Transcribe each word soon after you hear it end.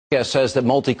Says that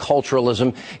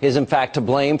multiculturalism is in fact to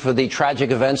blame for the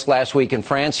tragic events last week in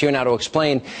France. Here now to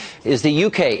explain is the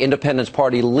UK Independence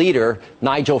Party leader,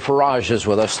 Nigel Farage, is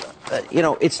with us.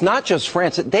 It's not just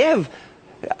France. They have,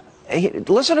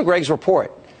 listen to Greg's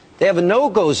report. They have a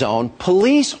no-go zone.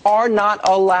 Police are not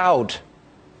allowed.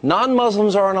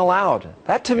 Non-Muslims aren't allowed.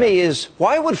 That to me is,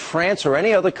 why would France or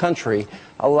any other country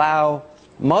allow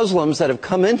Muslims that have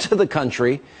come into the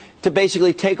country to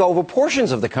basically take over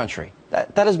portions of the country?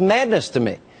 That is madness to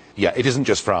me. Yeah, it isn't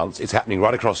just France. It's happening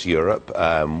right across Europe.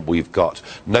 We've got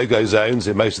no-go zones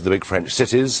in most of the big French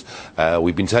cities.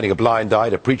 We've been turning a blind eye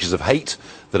to preachers of hate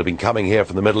that have been coming here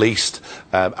from the Middle East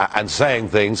and saying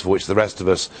things for which the rest of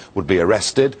us would be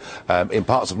arrested. In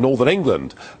parts of northern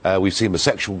England, we've seen the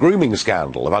sexual grooming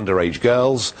scandal of underage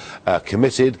girls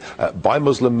committed by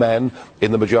Muslim men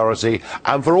in the majority.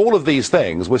 And for all of these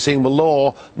things, we're seeing the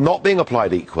law not being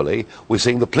applied equally. We're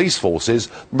seeing the police forces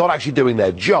not actually doing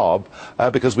their job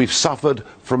because we've suffered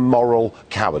from moral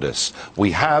cowardice.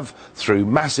 We have, through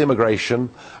mass immigration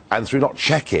and through not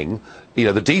checking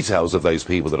the details of those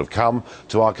people that have come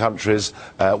to our countries,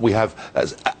 we have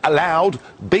allowed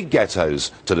big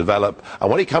ghettos to develop,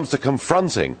 and when it comes to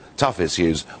confronting tough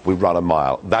issues, we run a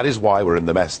mile. That is why we're in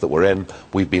the mess that we're in.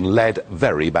 We've been led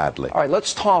very badly. All right,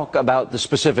 let's talk about the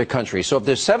specific countries. So if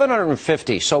there's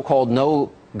 750 so-called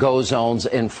no-go zones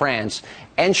in France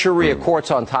and Sharia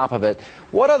courts on top of it,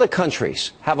 what other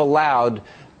countries have allowed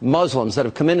Muslims that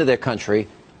have come into their country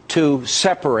to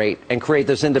separate and create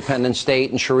this independent state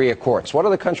and Sharia courts? What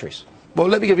are the countries? Well,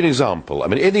 let me give you an example. I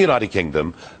mean, in the United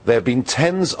Kingdom, there have been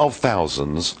tens of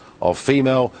thousands of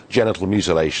female genital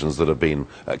mutilations that have been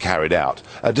carried out.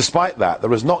 Despite that, there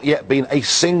has not yet been a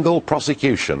single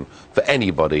prosecution for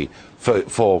anybody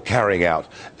for carrying out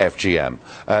FGM.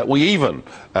 We even,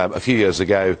 a few years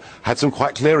ago, had some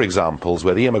quite clear examples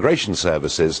where the immigration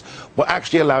services were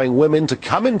actually allowing women to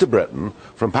come into Britain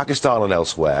from Pakistan and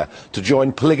elsewhere to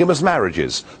join polygamous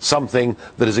marriages, something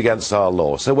that is against our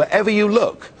law. So wherever you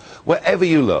look,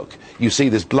 you see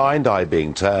this blind eye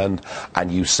being turned,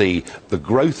 and you see the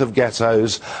growth of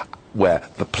ghettos where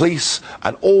the police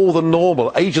and all the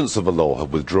normal agents of the law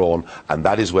have withdrawn, and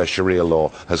that is where Sharia law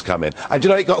has come in. And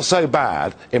it got so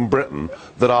bad in Britain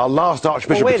that our last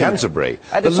Archbishop of Canterbury,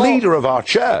 the leader of our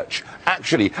church,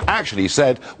 actually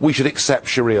said we should accept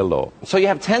Sharia law. So you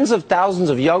have tens of thousands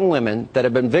of young women that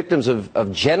have been victims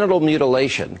of genital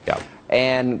mutilation. Yeah.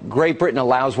 And Great Britain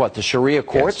allows what? The Sharia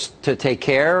courts to take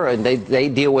care, and they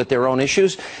deal with their own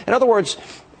issues. In other words,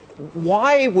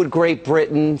 why would Great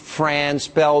Britain, France,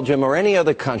 Belgium, or any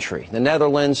other country, the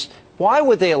Netherlands, why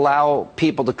would they allow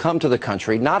people to come to the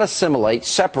country, not assimilate,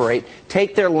 separate,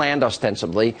 take their land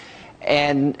ostensibly,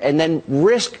 and then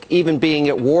risk even being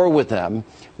at war with them,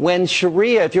 when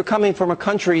Sharia, if you're coming from a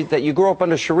country that you grew up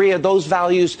under Sharia, those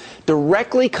values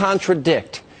directly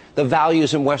contradict the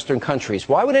values in Western countries?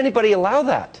 Why would anybody allow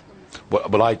that?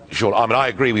 Well, Sean, I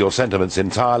agree with your sentiments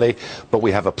entirely, but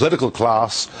we have a political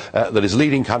class that is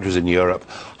leading countries in Europe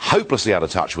hopelessly out of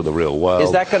touch with the real world.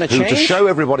 Is that going to change? To show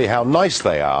everybody how nice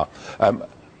they are.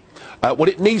 Well,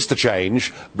 it needs to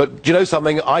change, but do you know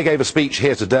something? I gave a speech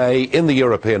here today in the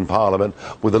European Parliament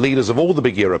with the leaders of all the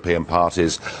big European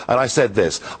parties, and I said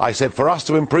this. I said, for us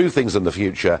to improve things in the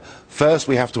future, first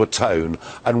we have to atone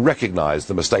and recognise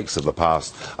the mistakes of the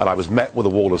past, and I was met with a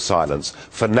wall of silence.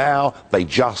 For now, they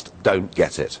just don't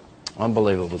get it.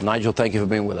 Unbelievable. Nigel, thank you for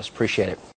being with us. Appreciate it.